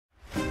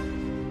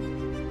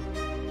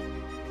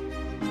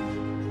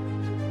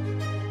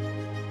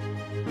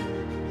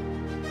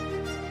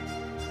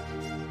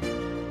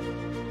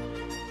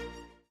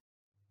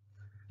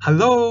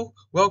Hello,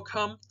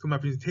 welcome to my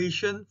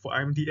presentation for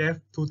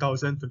IMDF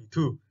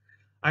 2022.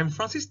 I'm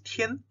Francis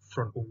Tieng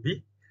from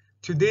UMBI.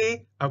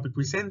 Today, I'll be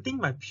presenting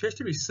my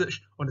PhD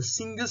research on the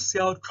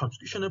single-cell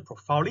transcriptional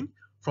profiling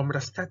from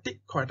metastatic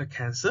colorectal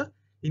cancer,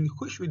 in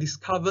which we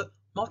discovered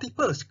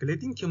multiple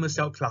circulating tumor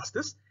cell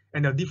clusters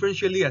and their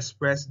differentially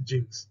expressed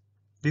genes.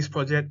 This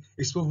project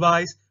is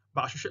supervised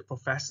by Associate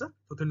Professor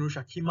Dr. Nur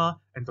Shakima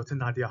and Dr.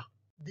 Nadia.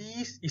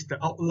 This is the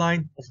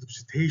outline of the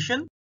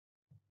presentation.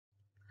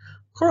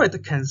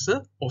 Colorectal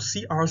cancer, or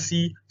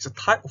CRC, is a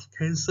type of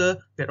cancer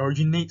that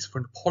originates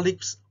from the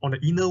polyps on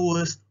the inner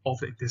walls of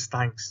the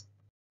intestines.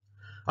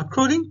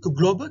 According to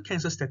Global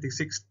Cancer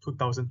Statistics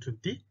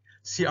 2020,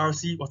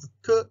 CRC was the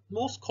third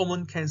most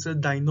common cancer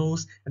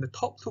diagnosed and the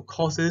top two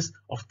causes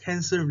of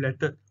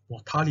cancer-related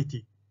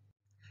mortality.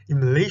 In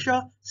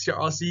Malaysia,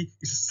 CRC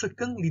is the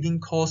second leading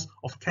cause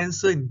of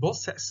cancer in both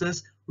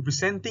sexes,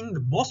 representing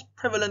the most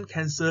prevalent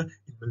cancer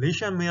in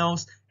Malaysian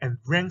males and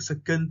ranked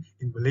second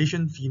in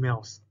Malaysian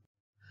females.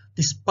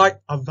 Despite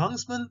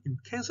advancement in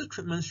cancer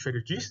treatment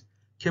strategies,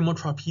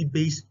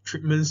 chemotherapy-based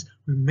treatments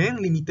remain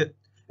limited,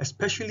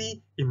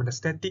 especially in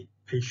metastatic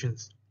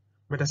patients.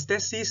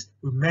 Metastasis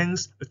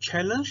remains a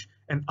challenge,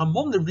 and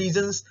among the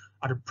reasons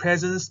are the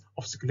presence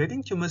of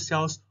circulating tumor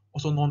cells,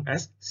 also known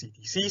as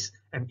CTCs,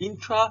 and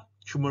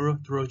intratumoral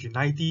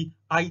heterogeneity,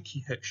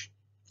 ITH.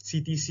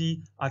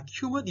 CTC are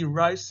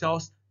tumor-derived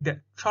cells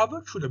that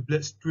travel through the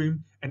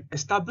bloodstream and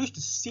establish the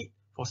seed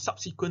for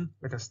subsequent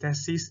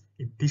metastasis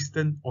in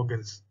distant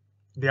organs.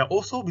 They are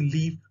also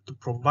believed to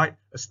provide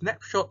a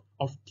snapshot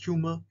of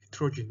tumor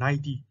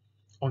heterogeneity.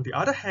 On the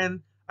other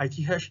hand,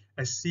 ITH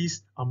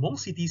exists among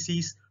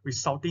CTCs,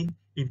 resulting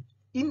in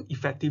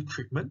ineffective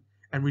treatment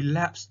and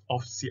relapse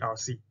of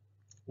CRC.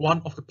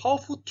 One of the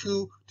powerful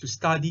tools to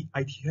study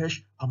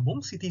ITH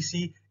among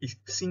CTC is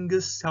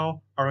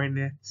single-cell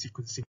RNA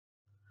sequencing.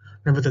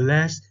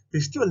 Nevertheless, there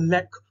is still a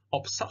lack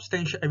of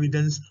substantial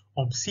evidence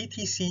on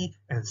CTC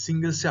and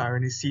single-cell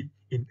RNA-seq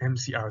in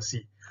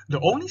MCRC. The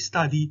only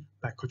study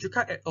by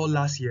Kochuka et al.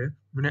 Last year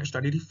managed to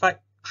identify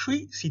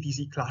 3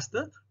 CTC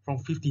clusters from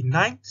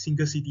 59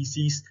 single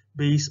CTCs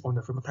based on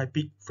the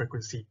phenotypic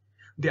frequency.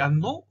 There are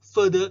no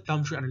further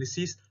downstream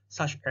analyses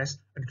such as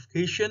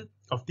identification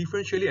of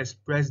differentially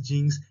expressed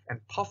genes and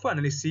pathway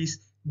analysis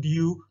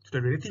due to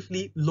the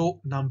relatively low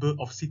number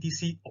of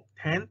CTC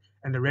obtained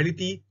and the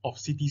rarity of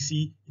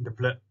CTC in the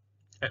blood.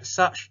 As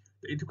such,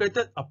 the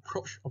integrated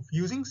approach of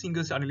using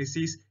single-cell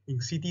analysis in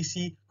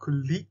CTC could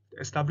lead to the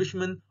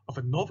establishment of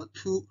a novel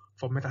tool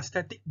for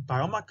metastatic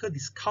biomarker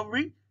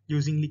discovery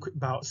using liquid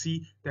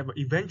biopsy that will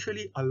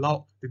eventually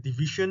allow the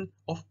division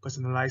of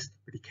personalized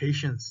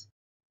medications.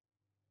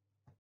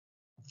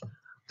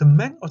 The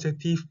main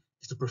objective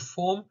is to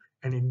perform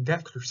an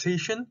in-depth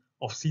characterization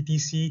of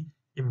CTC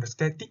in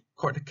metastatic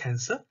colorectal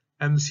cancer,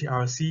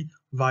 MCRC,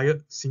 via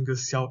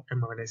single-cell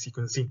mRNA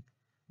sequencing.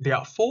 There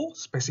are 4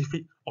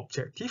 specific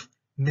objectives,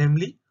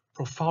 namely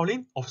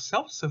profiling of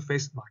cell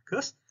surface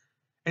markers,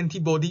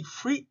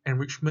 antibody-free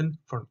enrichment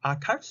from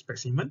archived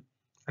specimen,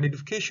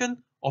 identification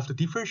of the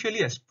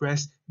differentially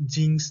expressed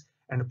genes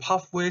and the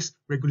pathways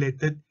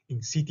regulated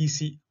in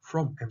CTC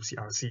from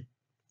MCRC.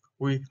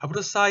 We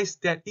hypothesize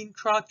that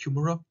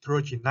intratumoral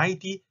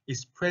heterogeneity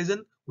is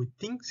present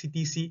within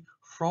CTC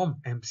from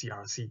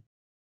MCRC.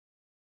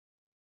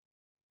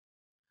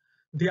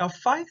 There are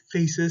 5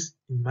 phases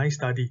in my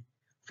study.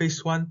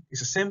 Phase 1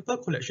 is a sample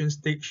collection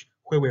stage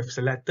where we have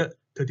selected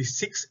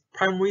 36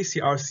 primary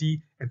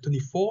CRC and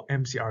 24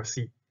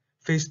 MCRC.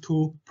 Phase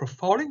 2,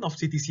 profiling of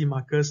CTC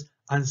markers,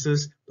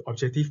 answers the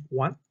objective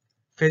 1.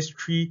 Phase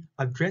 3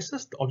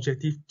 addresses the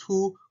objective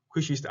 2,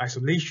 which is the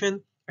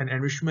isolation and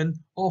enrichment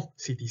of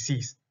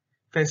CTCs.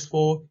 Phase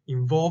 4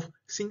 involves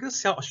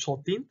single-cell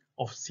sorting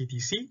of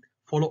CTC,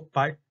 followed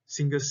by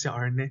single-cell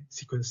RNA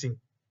sequencing.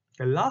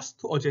 The last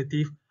 2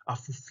 objectives are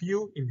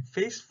fulfilled in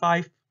Phase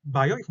 5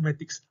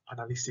 bioinformatics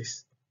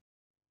analysis.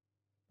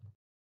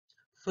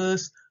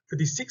 First,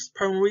 36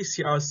 primary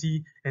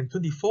CRC and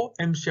 24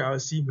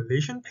 MCRC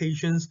Malaysian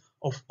patients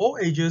of all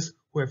ages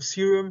who have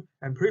serum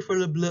and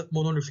peripheral blood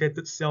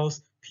mononucleated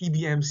cells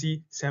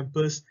PBMC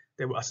samples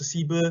that were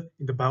accessible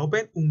in the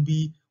biobank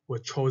UMBI were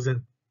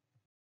chosen.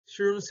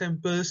 Serum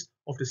samples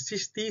of the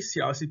 60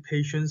 CRC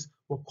patients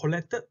were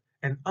collected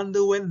and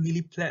underwent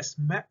Milliplex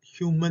mapped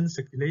human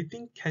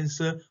circulating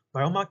cancer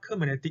biomarker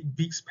magnetic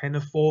beads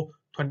panel 4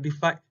 to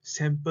identify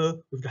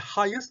sample with the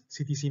highest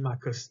CTC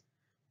markers.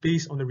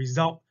 Based on the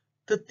result,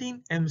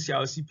 13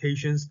 MCRC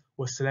patients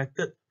were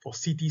selected for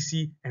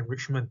CTC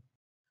enrichment.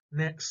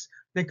 Next,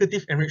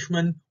 negative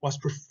enrichment was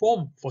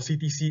performed for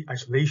CTC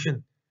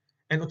isolation.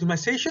 An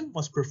optimization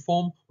was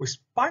performed with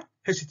spiked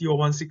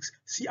HCT016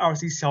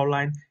 CRC cell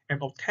line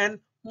and obtained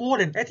more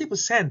than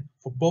 80%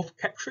 for both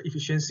capture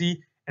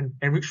efficiency and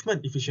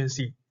enrichment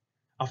efficiency.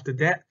 After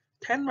that,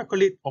 10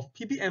 microliter of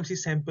PBMC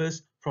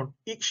samples from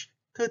each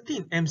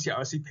 13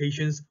 MCRC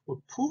patients were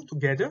pooled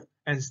together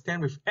and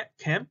stained with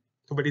AbChem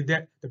to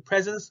validate the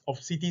presence of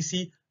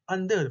CTC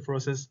under the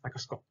fluorescence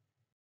microscope.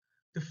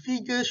 The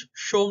figures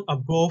shown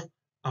above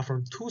are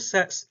from 2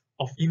 sets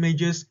of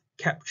images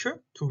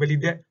capture to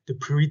validate the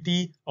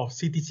purity of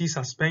CTC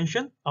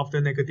suspension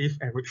after negative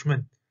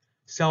enrichment.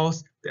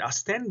 Cells that are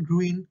stand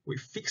green with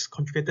fixed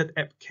conjugated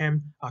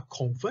AbChem are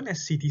confirmed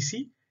as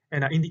CTC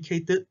and are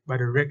indicated by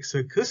the red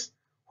circles,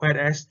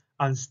 whereas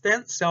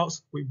unstained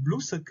cells with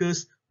blue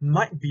circles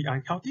might be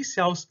unhealthy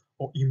cells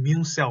or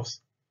immune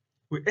cells.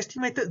 We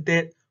estimated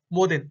that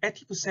more than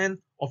 80%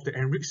 of the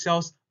enriched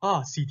cells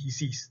are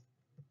CTCs.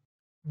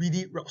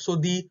 BD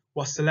Rhapsody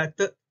was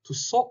selected to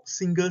sort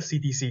single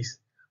CTCs.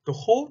 The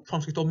whole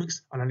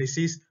transcriptomics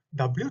analysis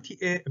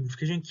WTA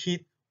amplification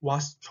kit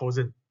was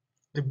chosen.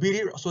 The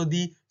BD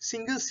Rhapsody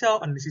single cell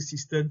analysis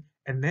system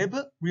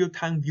enabled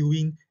real-time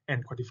viewing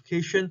and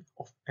quantification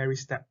of every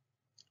step.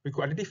 We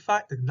could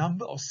identify the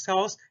number of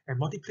cells and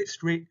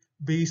multiplex rate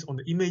based on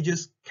the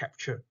images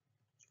captured.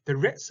 The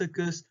red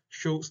circles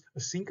shows a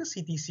single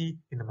CTC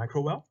in the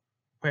microwell,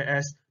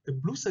 whereas the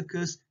blue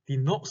circles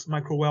denotes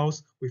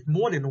microwells with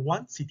more than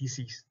one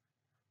CTCs.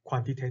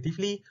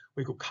 Quantitatively,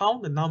 we could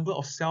count the number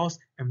of cells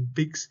and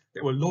beaks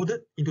that were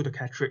loaded into the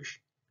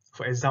cartridge.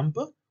 For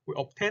example, we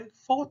obtained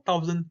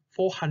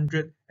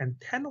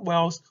 4,410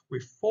 wells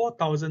with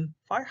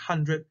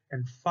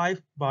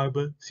 4,505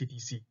 viable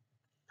CTC.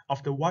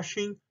 After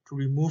washing to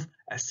remove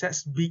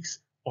excess beaks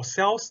or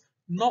cells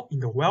not in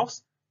the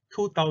wells,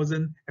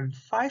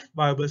 2,005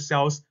 viable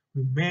cells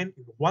remain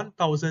in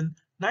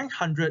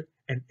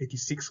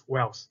 1,986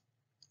 wells.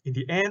 In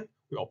the end,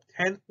 we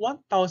obtained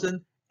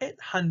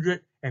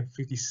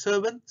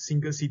 1,857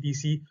 single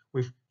CTC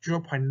with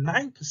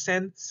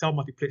 0.9% cell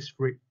multiplex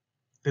rate.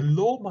 The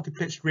low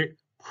multiplex rate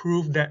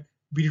proved that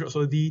BD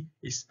Rhapsody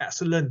is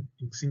excellent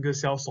in single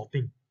cell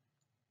sorting.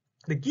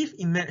 The GIF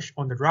image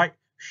on the right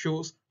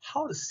shows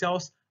how the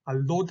cells are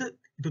loaded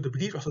into the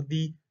BD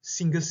Rhapsody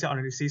single cell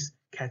analysis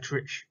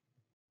cartridge.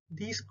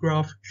 This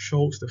graph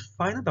shows the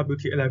final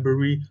WTA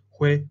library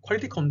where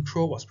quality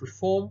control was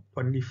performed to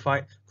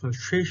identify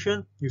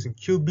concentration using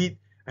qubit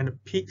and the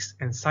peaks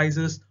and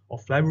sizes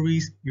of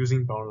libraries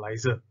using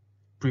bioanalyzer.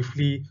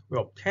 Briefly, we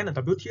obtained a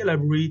WTA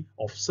library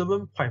of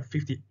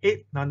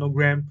 7.58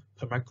 nanogram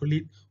per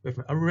microliter with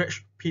an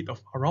average peak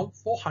of around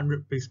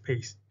 400 base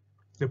pairs.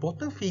 The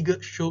bottom figure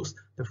shows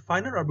the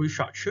final library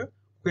structure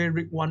where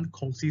rig 1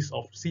 consists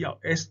of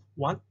CRS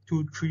 1,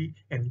 2, 3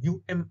 and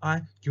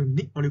UMI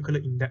unique molecular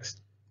index.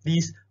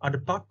 These are the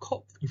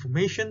barcode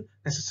information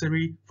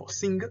necessary for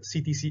single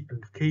CTC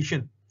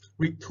identification.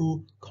 Rig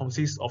 2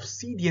 consists of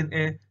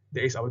cDNA,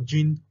 that is our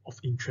gene of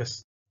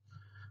interest.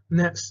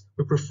 Next,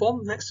 we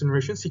perform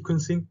next-generation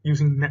sequencing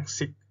using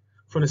NextSeq.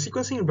 From the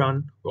sequencing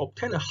run, we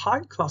obtain a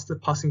high cluster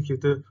passing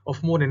filter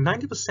of more than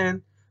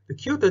 90%. The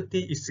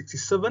Q30 is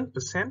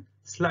 67%,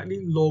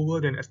 slightly lower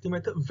than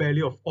estimated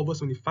value of over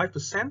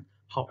 75%.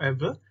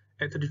 However,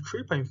 at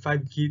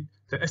 33.5 GIG,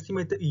 the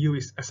estimated yield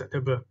is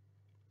acceptable.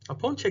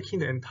 Upon checking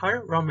the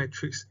entire run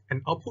matrix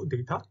and output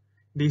data,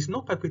 there is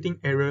no pipetting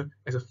error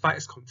as a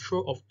Phyx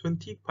control of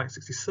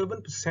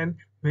 20.67%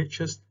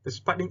 matches the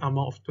splitting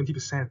amount of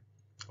 20%.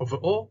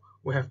 Overall,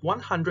 we have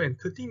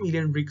 130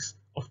 million rigs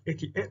of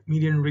 88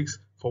 million rigs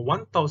for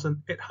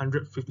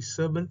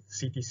 1,857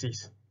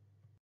 CTCs.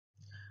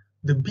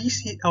 The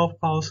BCL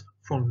files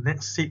from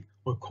NextSeq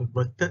were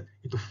converted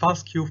into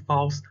FastQ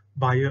files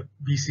via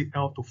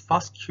BCL to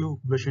FastQ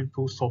version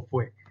 2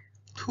 software.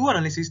 Two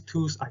analysis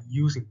tools are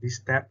used in this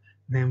step,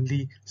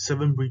 namely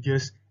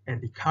 7Bridges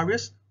and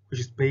Icarus, which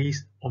is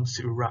based on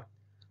Silverrad.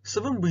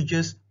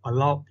 7Bridges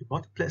allow the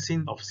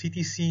multiplexing of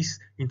CTCs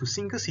into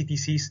single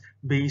CTCs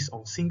based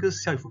on single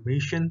cell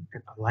information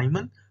and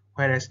alignment,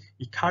 whereas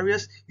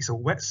Icarus is a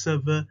web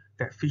server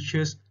that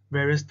features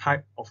various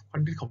types of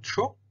quantity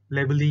control,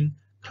 labeling,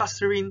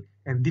 clustering,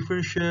 and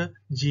differential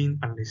gene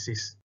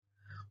analysis.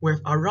 We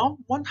have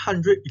around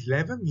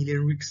 111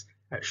 million rigs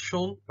as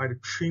shown by the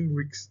trim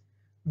rigs.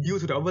 Due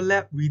to the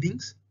overlap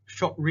readings,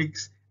 short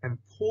rigs, and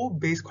poor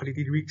base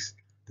quality rigs,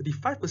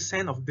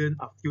 35% of them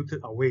are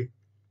filtered away.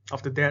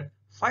 After that,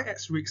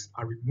 5X rigs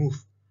are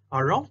removed.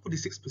 Around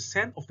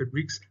 46% of the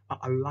rigs are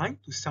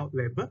aligned to cell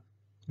level.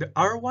 The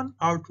R1,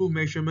 R2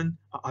 measurements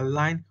are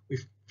aligned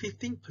with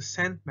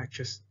 15%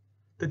 matches.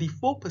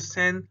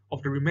 34%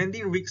 of the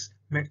remaining rigs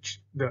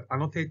match the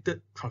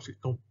annotated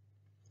transcriptome.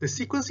 The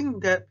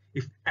sequencing depth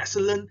is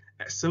excellent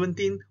at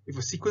 17 with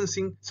a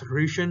sequencing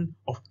saturation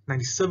of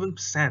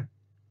 97%.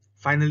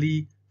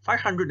 Finally,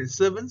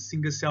 507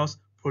 single cells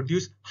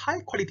produce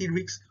high-quality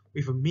rigs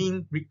with a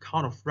mean rig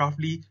count of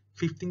roughly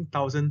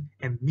 15,000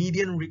 and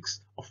median rigs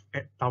of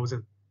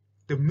 8,000.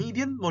 The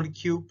median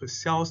molecule per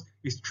cell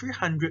is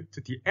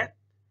 338,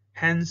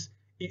 hence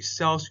each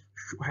cell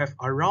should have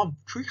around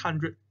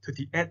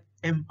 338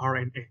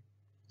 mRNA.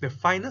 The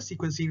final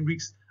sequencing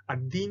rigs are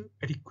deemed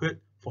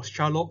adequate for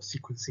shallow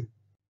sequencing.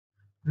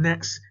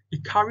 Next,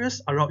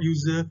 Icarus allows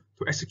users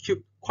to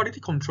execute quality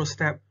control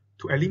steps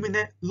to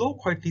eliminate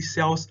low-quality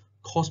cells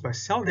caused by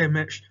cell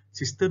damage,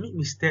 systemic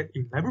mistake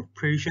in library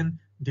preparation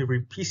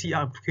during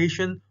PCR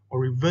application, or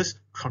reverse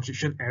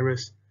transcription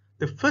errors.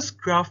 The first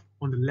graph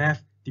on the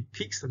left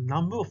depicts the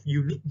number of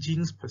unique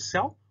genes per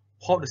cell,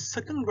 while the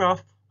second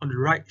graph on the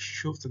right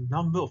shows the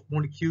number of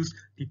molecules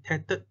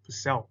detected per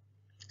cell.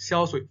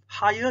 cells with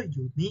higher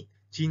unique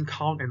gene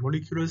count and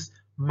molecules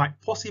might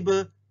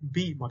possibly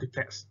be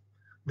multiplexed.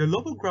 The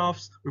lower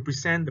graphs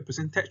represent the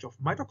percentage of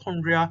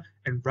mitochondria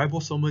and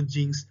ribosomal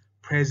genes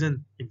present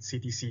in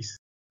CTCs.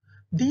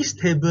 This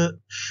table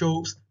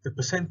shows the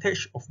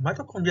percentage of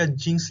mitochondria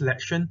gene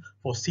selection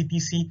for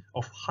CTC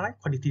of high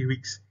quality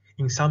rigs.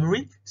 In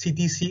summary,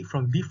 CTC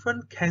from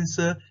different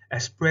cancer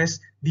express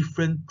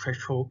different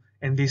threshold,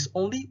 and there is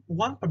only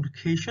one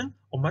publication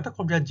of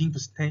mitochondria gene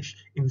percentage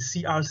in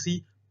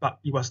CRC, but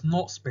it was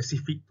not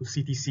specific to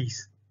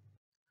CTCs.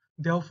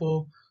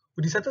 Therefore,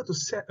 we decided to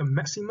set a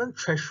maximum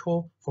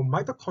threshold for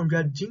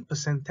mitochondria gene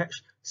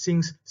percentage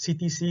since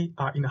CTC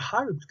are in a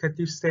high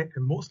replicative state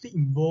and mostly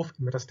involved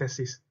in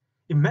metastasis.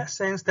 It makes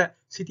sense that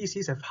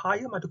CTCs have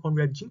higher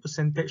mitochondria gene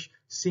percentage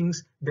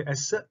since they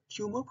exert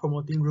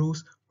tumor-promoting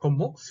roles,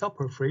 promote cell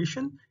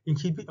proliferation,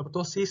 inhibit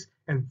apoptosis,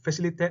 and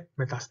facilitate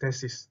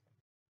metastasis.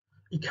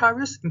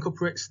 Icarus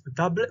incorporates the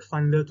doublet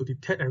finder to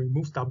detect and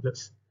remove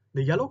doublets.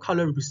 The yellow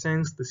color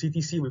represents the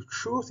CTC with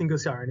true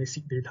single-cell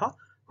RNA-seq data,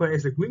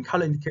 whereas the green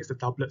color indicates the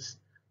doublets.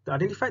 The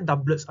identified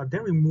doublets are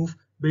then removed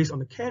based on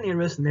the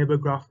k-nearest neighbor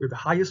graph with the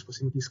highest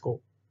proximity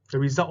score. The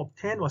result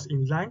obtained was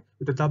in line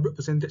with the doublet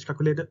percentage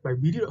calculated by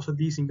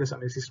BD-RHAPSODY single-cell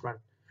analysis run.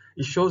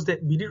 It shows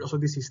that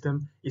BD-RHAPSODY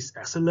system is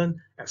excellent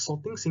at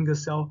sorting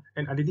single-cell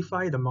and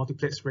identify the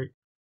multiplex rate.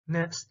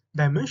 Next,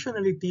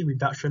 dimensionality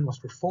reduction was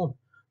performed.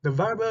 The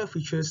variable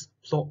features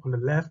plot on the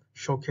left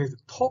showcase the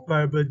top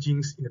variable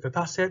genes in the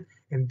dataset,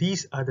 and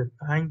these are the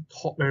 9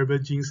 top variable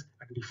genes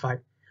identified.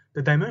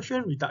 The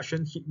dimension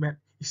reduction heat map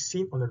is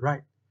seen on the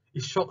right.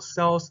 It shows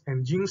cells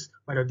and genes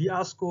by the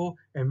DR score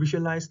and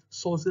visualizes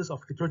sources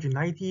of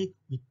heterogeneity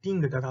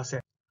within the dataset.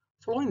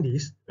 Following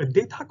this, a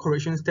data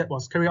correction step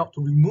was carried out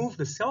to remove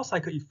the cell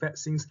cycle effect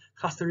since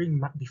clustering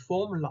might be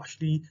formed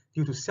largely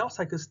due to cell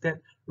cycle state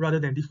rather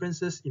than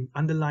differences in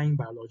underlying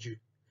biology.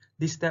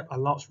 This step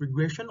allows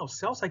regression of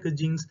cell cycle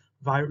genes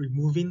via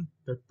removing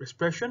the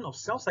expression of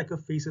cell cycle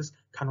phases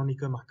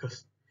canonical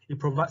markers. It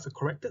provides a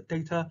corrected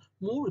data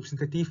more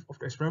representative of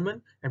the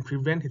experiment and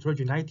prevent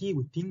heterogeneity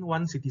within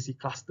one CTC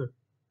cluster.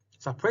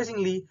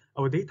 Surprisingly,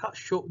 our data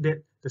showed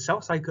that the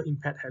cell cycle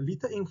impact had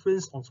little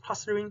influence on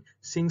clustering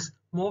since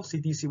more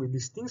CTC with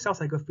distinct cell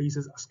cycle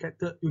phases are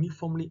scattered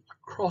uniformly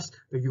across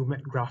the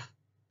UMAP graph.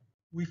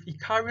 With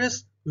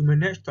Icarus, we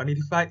managed to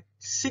identify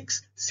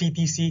 6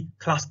 CTC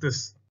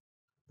clusters.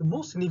 The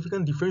most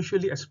significant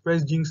differentially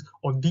expressed genes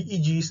or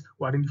DEGs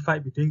were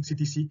identified between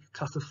CTC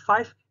cluster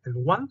 5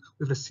 and 1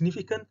 with a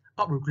significant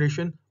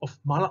upregulation of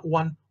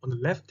MALAT1 on the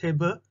left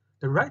table.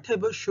 The right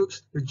table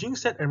shows the gene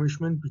set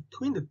enrichment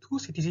between the 2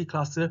 CTC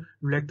clusters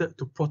related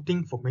to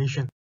protein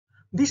formation.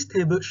 This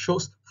table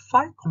shows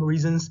 5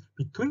 comparisons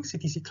between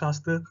CTC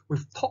clusters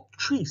with top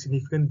 3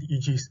 significant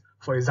DEGs.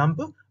 For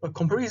example, a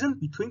comparison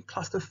between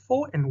cluster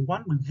 4 and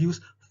 1 reveals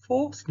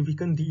 4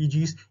 significant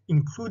DEGs,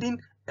 including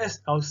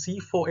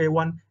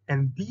SLC4A1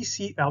 and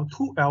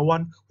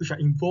BCL2L1, which are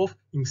involved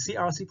in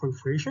CRC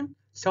proliferation,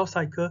 cell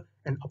cycle,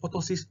 and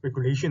apoptosis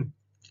regulation.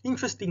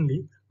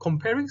 Interestingly,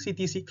 comparing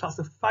CTC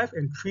cluster 5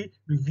 and 3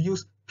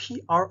 reveals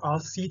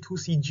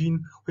PRRC2C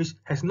gene, which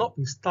has not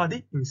been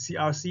studied in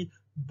CRC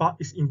but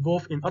is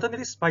involved in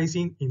alternative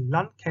splicing in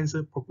lung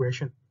cancer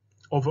progression.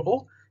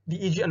 Overall,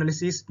 DEG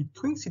analysis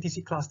between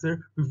CTC clusters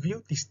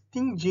revealed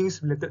distinct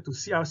genes related to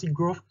CRC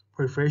growth,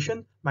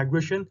 proliferation,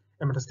 migration,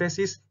 and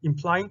metastasis,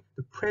 implying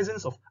the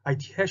presence of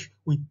ITH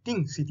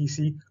within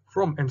CTC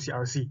from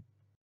MCRC.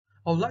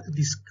 I would like to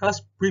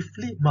discuss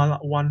briefly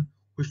MALAT1,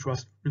 which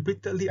was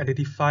repeatedly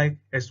identified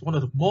as one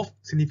of the most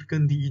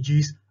significant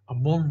DEGs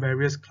among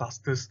various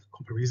clusters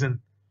comparison.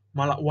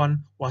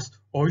 MALAT1 was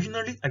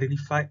originally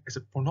identified as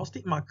a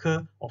prognostic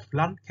marker of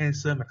lung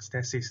cancer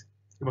metastasis.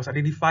 It was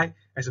identified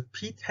as a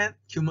P10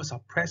 tumor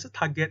suppressor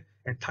target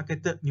and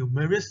targeted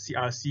numerous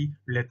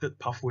CRC-related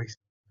pathways.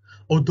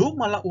 Although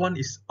MALAT1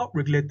 is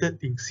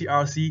upregulated in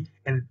CRC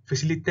and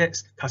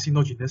facilitates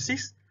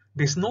carcinogenesis,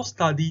 there is no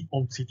study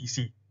on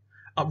CTC.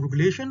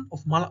 Upregulation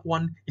of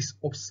MALAT1 is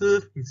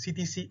observed in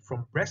CTC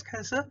from breast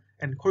cancer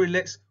and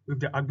correlates with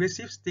the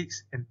aggressive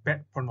states and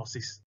bad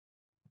prognosis.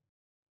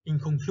 In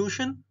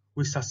conclusion,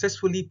 we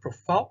successfully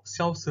profiled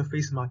cell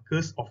surface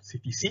markers of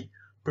CTC,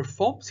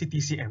 performed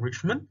CTC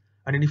enrichment,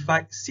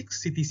 identified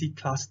 6 CTC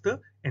clusters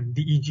and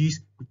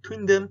DEGs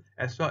between them,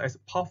 as well as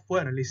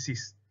pathway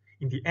analysis.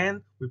 In the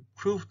end, we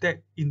proved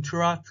that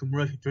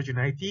intratumoral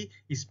heterogeneity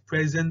is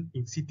present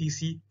in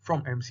CTC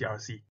from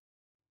MCRC.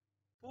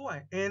 Before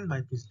I end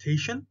my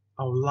presentation,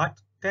 I would like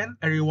to thank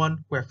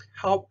everyone who have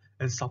helped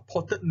and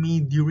supported me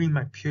during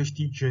my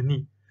PhD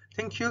journey.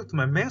 Thank you to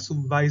my main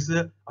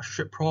supervisor,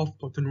 Associate Prof.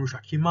 Dr. Nur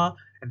Shakima,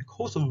 and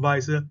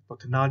co-supervisor,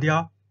 Dr.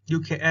 Nadia,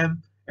 UKM,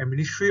 and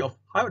Ministry of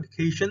Higher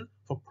Education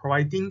for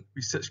providing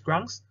research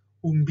grants,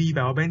 UMBI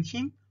Biobank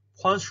team,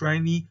 Juan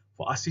Suraini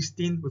for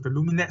assisting with the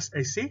Luminex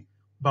assay,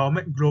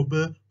 Biomed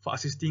Global for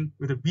assisting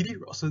with the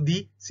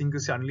BD-RHAPSODY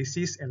single-cell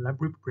analysis and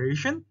library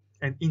preparation,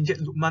 and Injet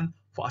Lukman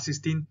for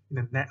assisting in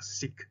the next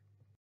SIG.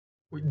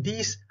 With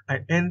this, I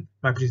end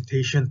my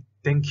presentation.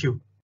 Thank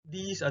you.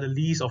 These are the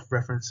list of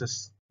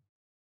references.